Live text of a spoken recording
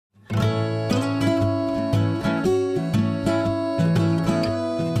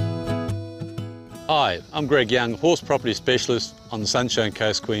Hi, I'm Greg Young, horse property specialist on the Sunshine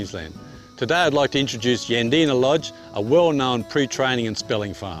Coast, Queensland. Today I'd like to introduce Yandina Lodge, a well-known pre-training and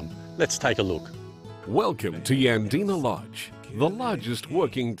spelling farm. Let's take a look. Welcome to Yandina Lodge, the largest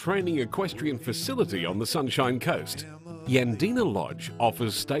working training equestrian facility on the Sunshine Coast. Yandina Lodge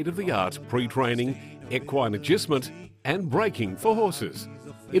offers state-of-the-art pre-training, equine adjustment and breaking for horses.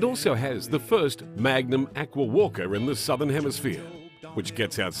 It also has the first Magnum Aqua walker in the Southern Hemisphere, which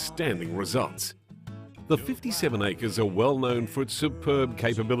gets outstanding results. The 57 acres are well known for its superb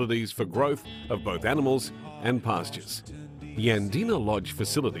capabilities for growth of both animals and pastures. The Yandina Lodge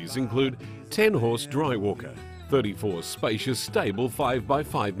facilities include 10-horse dry walker, 34 spacious stable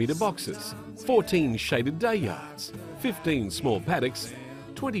 5x5 metre boxes, 14 shaded day yards, 15 small paddocks,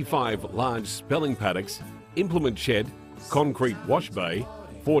 25 large spelling paddocks, implement shed, concrete wash bay,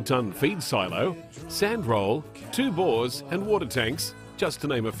 4-ton feed silo, sand roll, 2 bores and water tanks, just to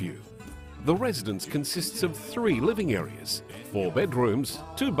name a few. The residence consists of 3 living areas, 4 bedrooms,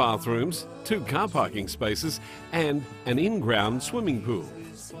 2 bathrooms, 2 car parking spaces and an in-ground swimming pool.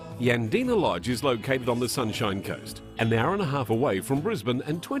 Yandina Lodge is located on the Sunshine Coast, an hour and a half away from Brisbane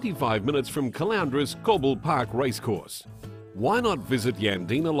and 25 minutes from Caloundra's Racecourse. Why not visit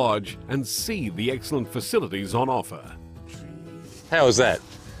Yandina Lodge and see the excellent facilities on offer? How was that?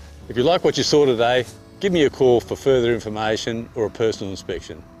 If you like what you saw today, give me a call for further information or a personal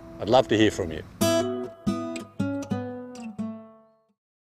inspection. I'd love to hear from you.